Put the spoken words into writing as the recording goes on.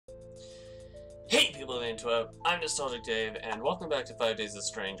Hey people of the interweb, I'm Nostalgic Dave, and welcome back to 5 Days a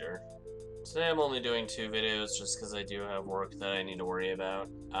Stranger. Today I'm only doing 2 videos just because I do have work that I need to worry about.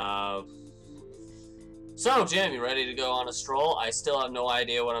 So, Jim, you ready to go on a stroll? I still have no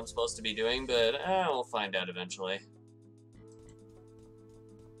idea what I'm supposed to be doing, but we'll find out eventually.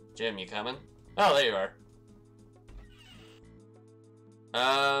 Jim, you coming? Oh, there you are.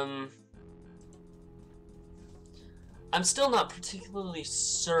 I'm still not particularly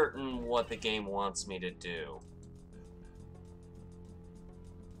certain what the game wants me to do.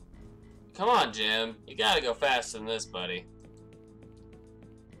 Come on, Jim. You gotta go faster than this, buddy.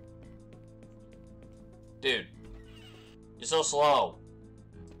 Dude. You're so slow.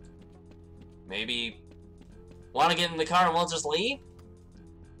 Maybe... Want to get in the car and we'll just leave?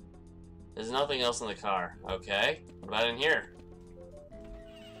 There's nothing else in the car. Okay. What about in here?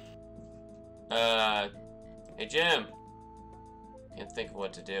 Hey, Jim. Can't think of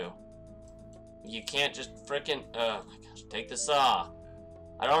what to do. You can't just frickin'... oh my gosh, take the saw.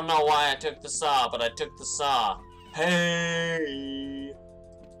 I don't know why I took the saw, but I took the saw. Hey!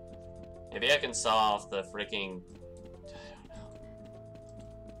 Maybe I can saw off the fricking... I don't know.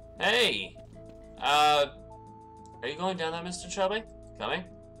 Hey! Are you going down there, Mr. Chubby? Coming?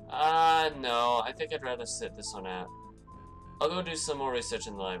 No. I think I'd rather sit this one out. I'll go do some more research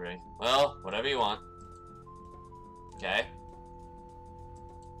in the library. Well, whatever you want. Okay.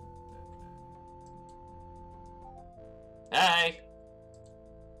 Hey!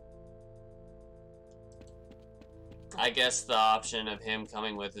 I guess the option of him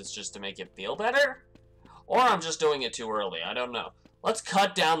coming with is just to make it feel better? Or I'm just doing it too early, I don't know. Let's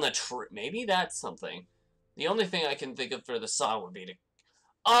cut down the tree. Maybe that's something. The only thing I can think of for the saw would be to...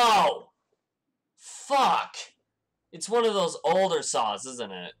 Oh! Fuck! It's one of those older saws,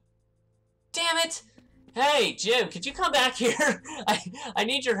 isn't it? Damn it! Hey, Jim, could you come back here? I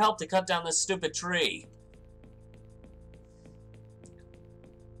need your help to cut down this stupid tree.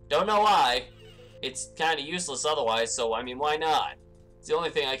 Don't know why. It's kind of useless otherwise, so, I mean, why not? It's the only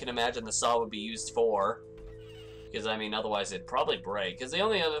thing I can imagine the saw would be used for. Because, I mean, otherwise it'd probably break. Because the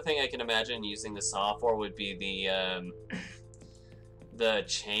only other thing I can imagine using the saw for would be the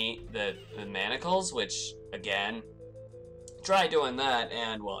chain, the manacles, which, again, try doing that,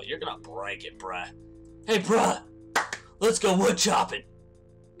 and, well, you're gonna break it, bruh. Hey, bruh! Let's go wood chopping!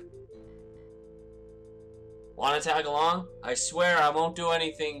 Wanna tag along? I swear I won't do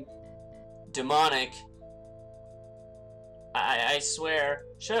anything demonic. I swear.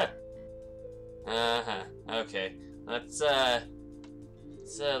 Sure. Uh-huh. Okay. Let's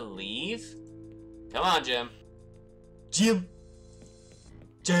leave? Come on, Jim. Jim!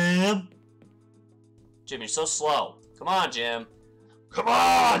 Jim! Jim, you're so slow. Come on, Jim. Come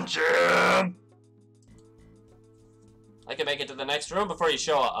on, Jim! I can make it to the next room before you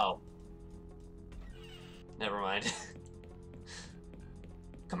show up. Oh. Never mind.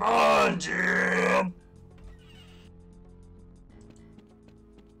 Come on, Jim!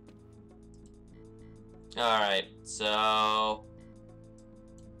 Alright, so...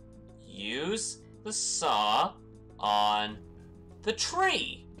 use the saw on the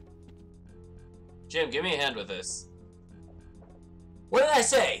tree. Jim, give me a hand with this. What did I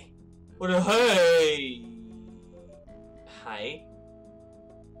say? What did hey? Hi?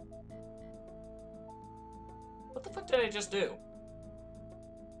 What the fuck did I just do?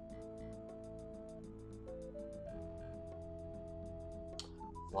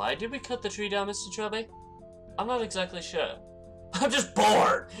 Why did we cut the tree down, Mr. Chubby? I'm not exactly sure. I'm just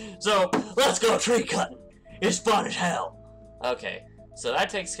bored! So, let's go tree cutting! It's fun as hell! Okay, so that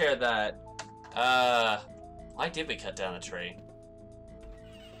takes care of that. Why did we cut down the tree?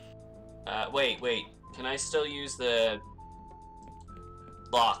 Wait. Can I still use the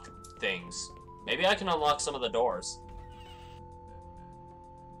lock things? Maybe I can unlock some of the doors.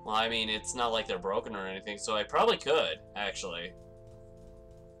 Well, I mean, it's not like they're broken or anything, so I probably could, actually.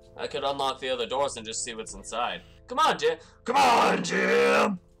 I could unlock the other doors and just see what's inside. Come on, Jim! Come on,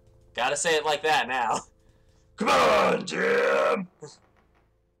 Jim! Gotta say it like that now. Come on, Jim!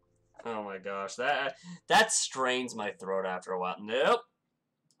 Oh my gosh, that strains my throat after a while. Nope.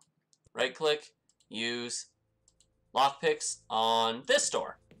 Right click, use lockpicks on this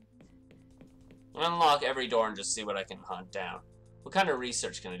door. Unlock every door and just see what I can hunt down. What kind of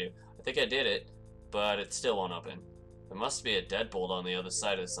research can I do? I think I did it, but it still won't open. There must be a deadbolt on the other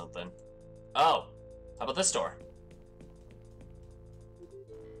side of something. Oh, how about this door?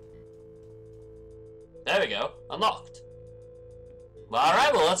 There we go, unlocked.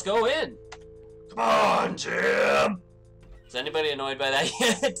 Alright, well, let's go in. Come on, Jim! Is anybody annoyed by that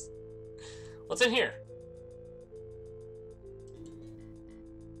yet? What's in here?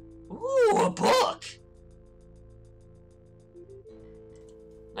 Ooh, a book!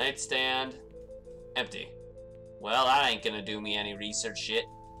 Nightstand. Empty. Well, that ain't gonna do me any research shit.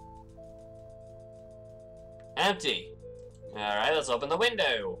 Empty. Alright, let's open the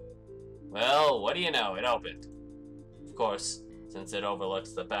window. Well, what do you know? It opened. Of course, since it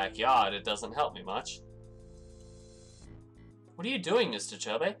overlooks the backyard, it doesn't help me much. What are you doing, Mr.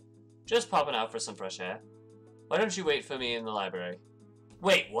 Chubby? Just popping out for some fresh air. Why don't you wait for me in the library?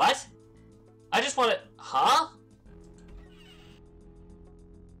 Wait, what? I just want to... Huh?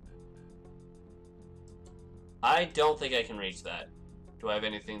 I don't think I can reach that. Do I have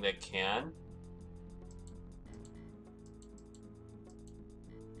anything that can?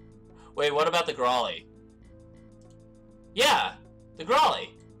 Wait, what about the Grawly? Yeah, the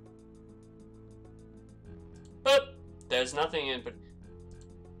Grawly. Boop. There's nothing in...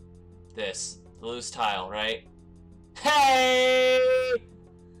 This. The loose tile, right? Hey!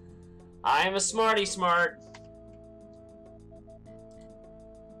 I'm a smarty smart.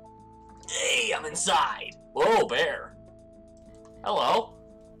 Hey, I'm inside. Whoa, bear. Hello.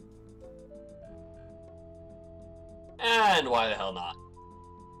 And why the hell not?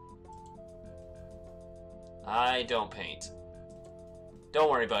 I don't paint. Don't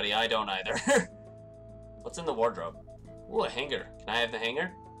worry, buddy. I don't either. What's in the wardrobe? Ooh, a hanger. Can I have the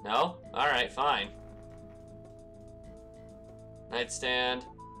hanger? No? Alright, fine. Nightstand.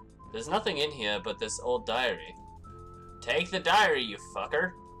 There's nothing in here but this old diary. Take the diary, you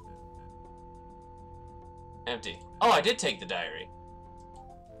fucker. Empty. Oh, I did take the diary.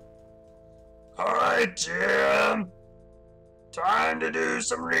 Alright, Jim. Time to do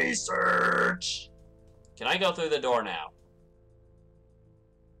some research. Can I go through the door now?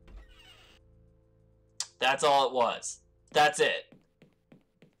 That's all it was. That's it.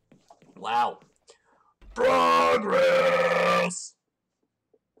 Wow. Progress!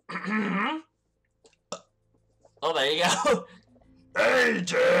 Oh, there you go. Hey,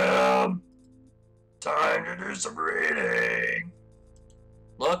 Jim! Time to do some reading.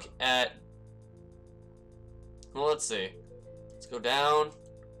 Look at... Well, let's see. Let's go down.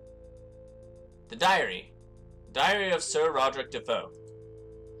 The diary. Diary of Sir Roderick DeFoe.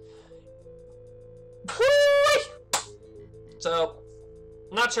 So,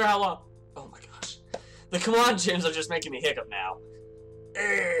 not sure how long. Oh my gosh. The command gyms are just making me hiccup now.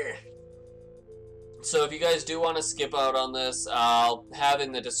 So if you guys do want to skip out on this, I'll have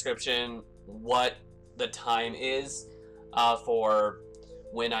in the description what the time is for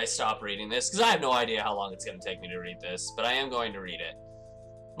when I stop reading this, because I have no idea how long it's going to take me to read this, but I am going to read it.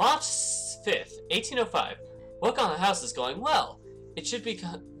 March 5th, 1805. Work on the house is going well. It should be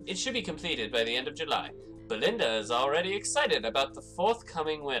completed by the end of July. Belinda is already excited about the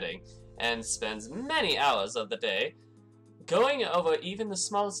forthcoming wedding and spends many hours of the day going over even the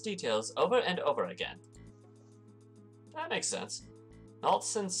smallest details over and over again. That makes sense. Not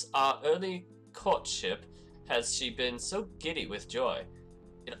since our early courtship has she been so giddy with joy.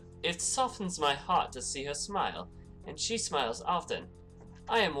 It softens my heart to see her smile, and she smiles often.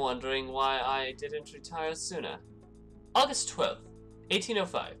 I am wondering why I didn't retire sooner. August 12th,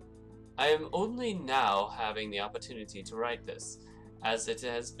 1805. I am only now having the opportunity to write this, as it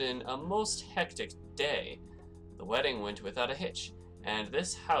has been a most hectic day. The wedding went without a hitch, and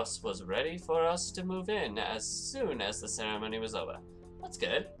this house was ready for us to move in as soon as the ceremony was over. That's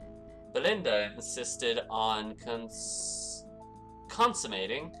good. Belinda insisted on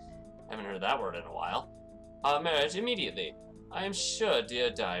consummating, haven't heard that word in a while, our marriage immediately. I am sure, dear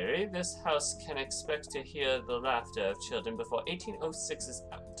diary, this house can expect to hear the laughter of children before 1806 is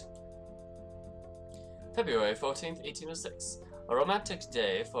out. February 14th, 1806. A romantic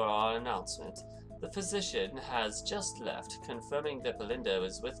day for our announcement. The physician has just left, confirming that Belinda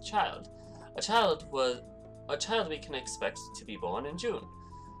is with child. A child we can expect to be born in June.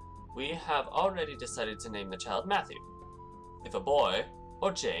 We have already decided to name the child Matthew. If a boy,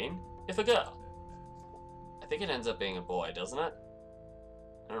 or Jane, if a girl. I think it ends up being a boy, doesn't it?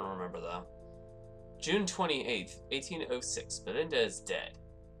 I don't remember though. June 28th, 1806. Belinda is dead.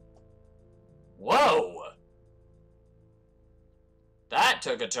 Whoa! That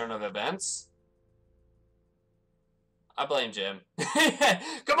took a turn of events. I blame Jim.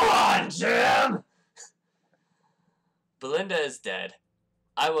 Come on, Jim! Belinda is dead.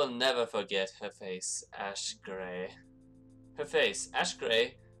 I will never forget her face, ash gray. Her face, ash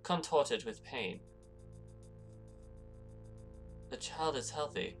gray, contorted with pain. The child is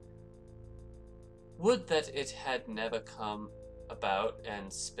healthy. Would that it had never come about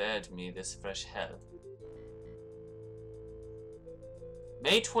and spared me this fresh hell.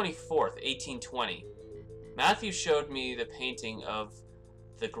 May 24th, 1820. Matthew showed me the painting of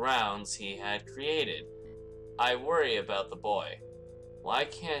the grounds he had created. I worry about the boy. Why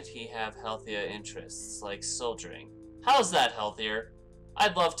can't he have healthier interests, like soldiering? How's that healthier?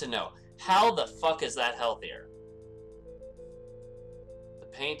 I'd love to know. How the fuck is that healthier? The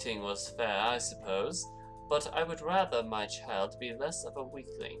painting was fair, I suppose, but I would rather my child be less of a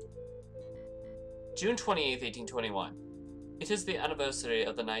weakling. June 28th, 1821. It is the anniversary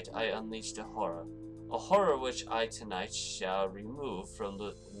of the night I unleashed a horror which I tonight shall remove from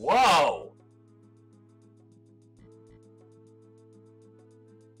the— Whoa!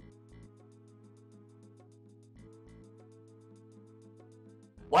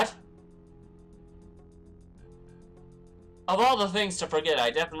 What? Of all the things to forget, I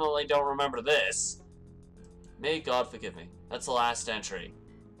definitely don't remember this. May God forgive me. That's the last entry.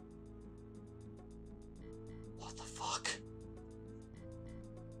 What the fuck?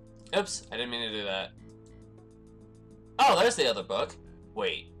 Oops, I didn't mean to do that. Oh, there's the other book.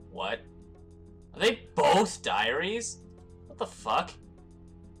 Wait, what? Are they both diaries? What the fuck?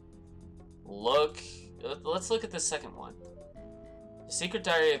 Let's look at the second one. The Secret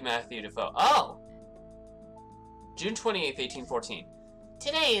Diary of Matthew DeFoe. Oh! June 28th, 1814.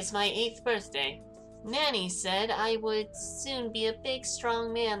 Today is my 8th birthday. Nanny said I would soon be a big,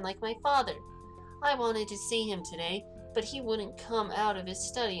 strong man like my father. I wanted to see him today, but he wouldn't come out of his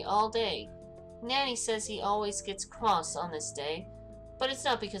study all day. Nanny says he always gets cross on this day, but it's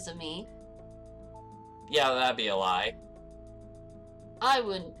not because of me. Yeah, that'd be a lie.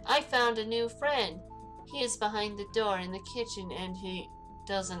 I found a new friend. He is behind the door in the kitchen and he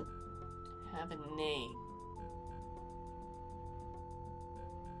doesn't have a name.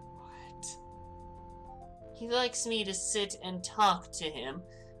 What? He likes me to sit and talk to him,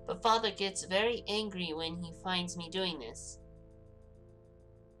 but Father gets very angry when he finds me doing this.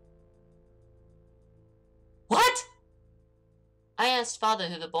 What? I asked Father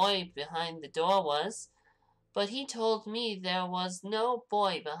who the boy behind the door was, but he told me there was no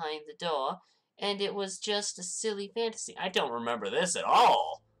boy behind the door, and it was just a silly fantasy. I don't remember this at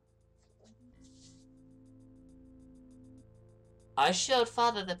all. I showed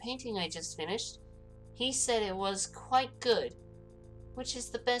Father the painting I just finished. He said it was quite good, which is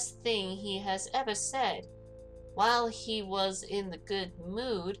the best thing he has ever said. While he was in the good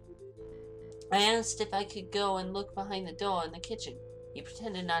mood, I asked if I could go and look behind the door in the kitchen. He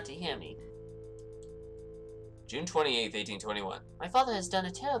pretended not to hear me. June 28th, 1821. My father has done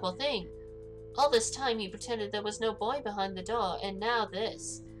a terrible thing. All this time he pretended there was no boy behind the door, and now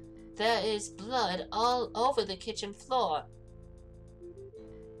this. There is blood all over the kitchen floor.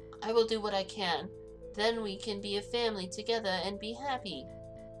 I will do what I can. Then we can be a family together and be happy.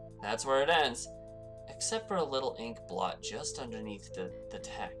 That's where it ends. Except for a little ink blot just underneath the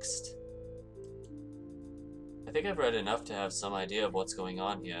text. I think I've read enough to have some idea of what's going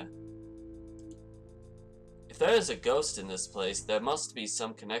on here. If there is a ghost in this place, there must be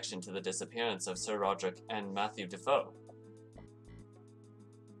some connection to the disappearance of Sir Roderick and Matthew DeFoe.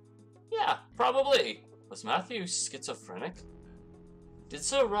 Yeah, probably. Was Matthew schizophrenic? Did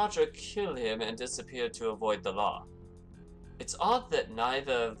Sir Roderick kill him and disappear to avoid the law? It's odd that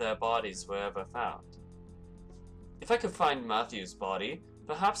neither of their bodies were ever found. If I could find Matthew's body,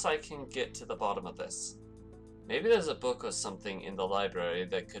 perhaps I can get to the bottom of this. Maybe there's a book or something in the library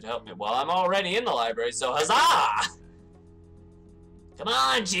that could help me. Well, I'm already in the library, so huzzah! Come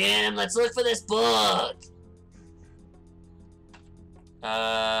on, Jim, let's look for this book!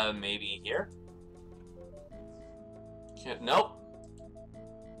 Maybe here? Nope.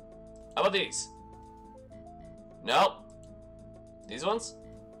 How about these? Nope. These ones?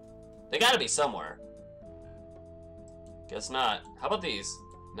 They gotta be somewhere. Guess not. How about these?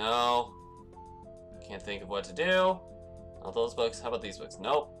 No. Can't think of what to do. All those books. How about these books?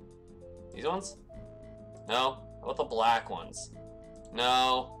 Nope. These ones? No. How about the black ones?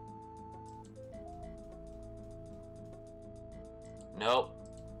 No. Nope.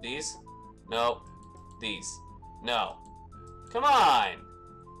 These? Nope. These? No. Come on!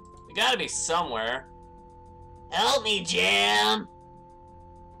 They gotta be somewhere. Help me, Jim!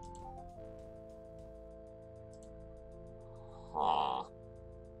 Aw.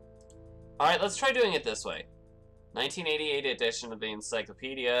 Alright, let's try doing it this way. 1988 edition of the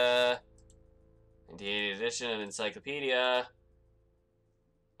encyclopedia. 1988 edition of encyclopedia.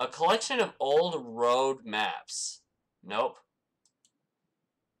 A collection of old road maps. Nope.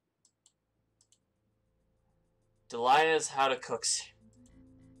 Delilah's How to Cook.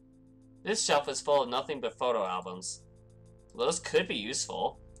 This shelf is full of nothing but photo albums. Those could be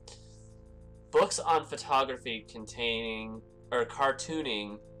useful. Books on photography containing, or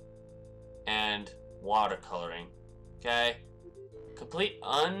cartooning, and watercoloring. Okay? Complete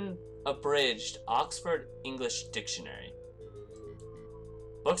unabridged Oxford English Dictionary.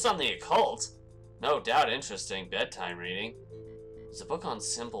 Books on the occult? No doubt interesting bedtime reading. There's a book on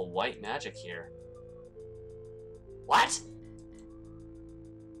simple white magic here. What?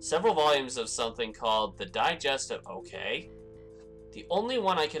 Several volumes of something called The Digest of... Okay. The only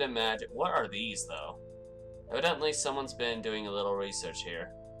one I could imagine... What are these, though? Evidently, someone's been doing a little research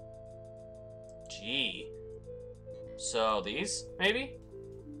here. Gee. So, these, maybe?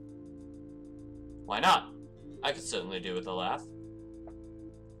 Why not? I could certainly do with a laugh.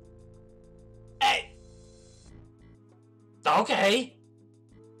 Hey! Okay!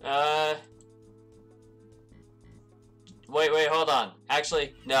 Wait, hold on.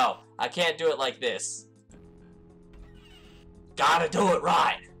 Actually, no. I can't do it like this. Gotta do it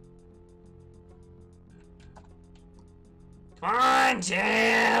right. Come on,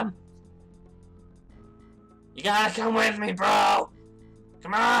 Jim! You gotta come with me, bro!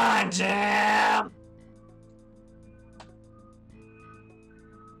 Come on, Jim!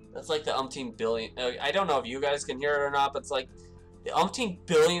 That's like the umpteen billion... I don't know if you guys can hear it or not, but it's like the umpteen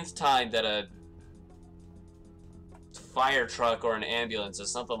billionth time that a fire truck or an ambulance or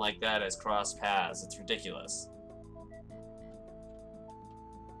something like that has crossed paths. It's ridiculous.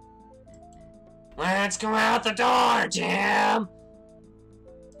 Let's go out the door, Jim!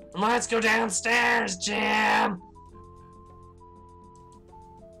 Let's go downstairs, Jim!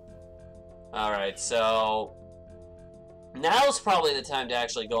 Alright, so... now's probably the time to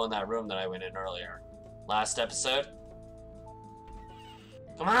actually go in that room that I went in earlier. Last episode.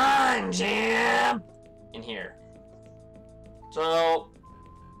 Come on, Jim! In here. So...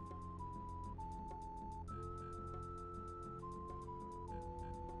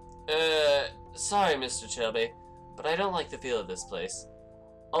 sorry, Mr. Chubby, but I don't like the feel of this place.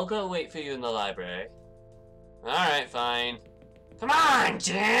 I'll go wait for you in the library. Alright, fine. Come on,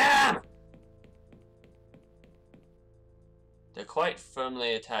 Jim! They're quite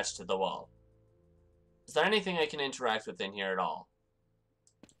firmly attached to the wall. Is there anything I can interact with in here at all?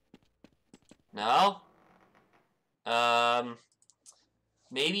 No?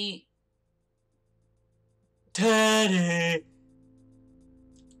 Maybe... Teddy!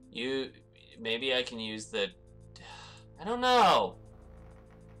 Maybe I can use the... I don't know.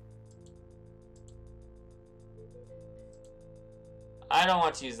 I don't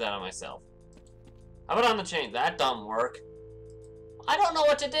want to use that on myself. How about on the chain? That don't work. I don't know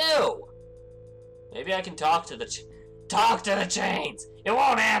what to do. Maybe I can talk to the chains. It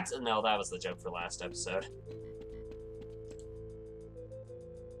won't answer. No, that was the joke for last episode.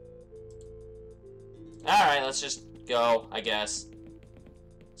 Alright, let's just go, I guess.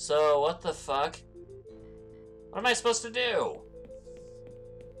 So, what the fuck? What am I supposed to do?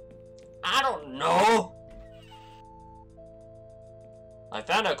 I don't know. I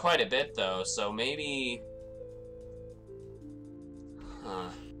found out quite a bit, though, so maybe... Huh.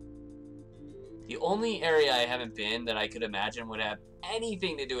 The only area I haven't been that I could imagine would have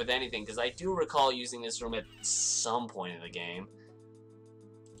anything to do with anything, because I do recall using this room at some point in the game,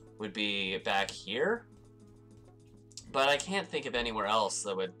 would be back here. But I can't think of anywhere else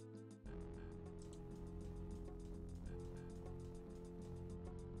that would...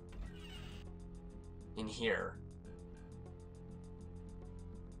 in here.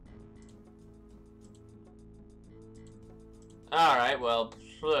 Alright, well,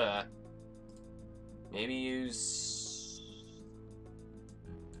 maybe use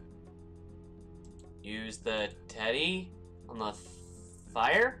the teddy on the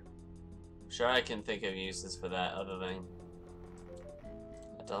fire? Sure, I can think of uses for that other thing.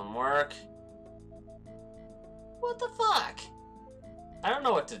 That doesn't work. What the fuck? I don't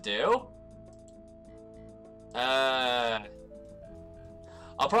know what to do. I'll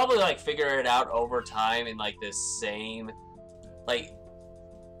probably, like, figure it out over time in, like, this same...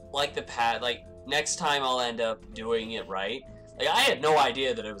 Like the pad, like, next time I'll end up doing it right. Like, I had no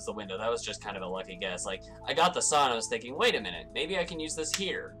idea that it was the window. That was just kind of a lucky guess. Like, I got the saw and I was thinking, wait a minute, maybe I can use this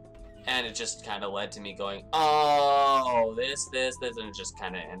here. And it just kind of led to me going, oh, this, and it just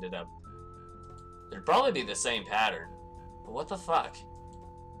kind of ended up... It'd probably be the same pattern. But what the fuck?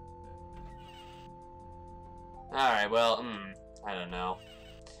 Alright, well, I don't know.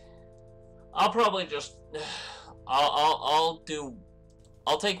 I'll probably just... I'll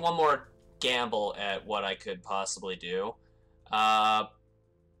take one more gamble at what I could possibly do.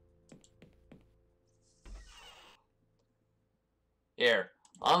 Here,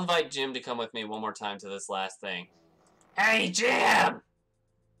 I'll invite Jim to come with me one more time to this last thing. Hey, Jim!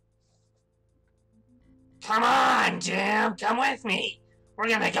 Come on, Jim! Come with me! We're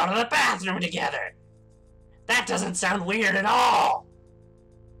gonna go to the bathroom together! That doesn't sound weird at all!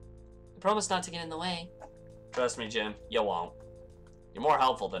 I promise not to get in the way. Trust me, Jim, you won't. You're more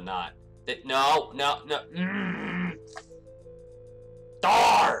helpful than not. No.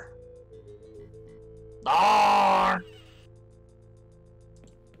 Door! Door!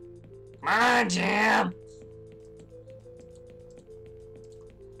 Come on, Jim!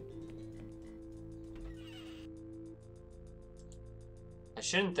 I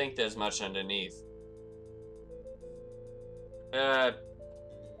shouldn't think there's much underneath.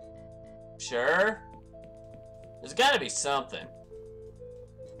 Sure? There's gotta be something.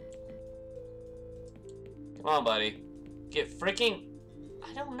 Come on, buddy. Get freaking...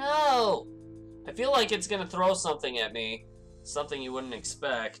 I don't know. I feel like it's gonna throw something at me. Something you wouldn't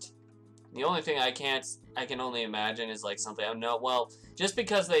expect. The only thing I can only imagine is like something, I don't know, well, just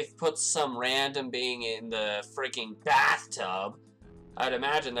because they've put some random being in the freaking bathtub, I'd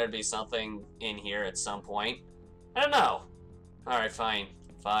imagine there'd be something in here at some point. I don't know. Alright, fine.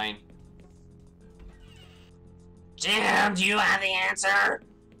 Fine. Jim, do you have the answer?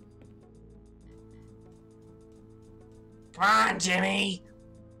 Come on, Jimmy!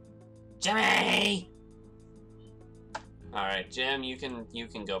 Jimmy! Alright, Jim, you can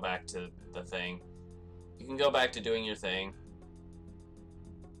go back to the thing. You can go back to doing your thing.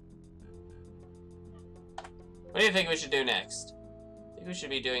 What do you think we should do next? I think we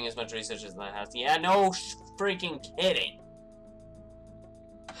should be doing as much research as in the house. Yeah, no freaking kidding.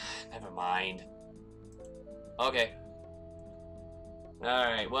 Never mind. Okay.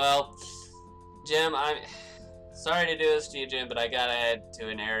 Alright, well, Jim, I'm sorry to do this to you, Jim, but I gotta head to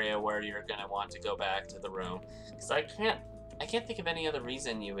an area where you're gonna want to go back to the room. Because I can't think of any other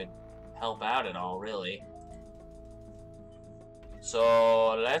reason you would help out at all, really.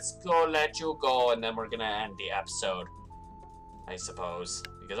 So, let's go let you go, and then we're gonna end the episode, I suppose.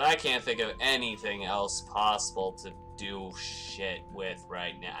 Because I can't think of anything else possible to do shit with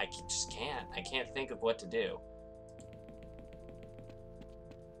right now. I just can't. I can't think of what to do.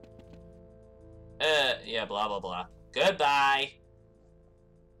 Yeah, blah, blah, blah. Goodbye!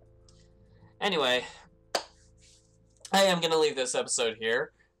 Anyway, I am gonna leave this episode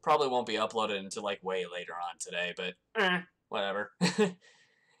here. Probably won't be uploaded until, like, way later on today, but, whatever.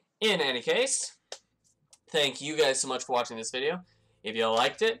 In any case, thank you guys so much for watching this video. If you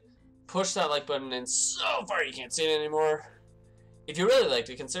liked it, push that like button in so far you can't see it anymore. If you really liked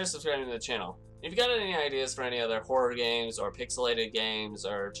it, consider subscribing to the channel. If you got any ideas for any other horror games or pixelated games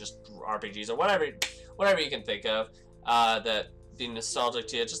or just RPGs or whatever you can think of that be nostalgic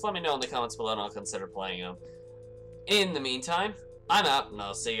to you, just let me know in the comments below and I'll consider playing them. In the meantime, I'm out and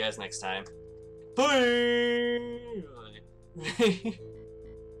I'll see you guys next time. Bye!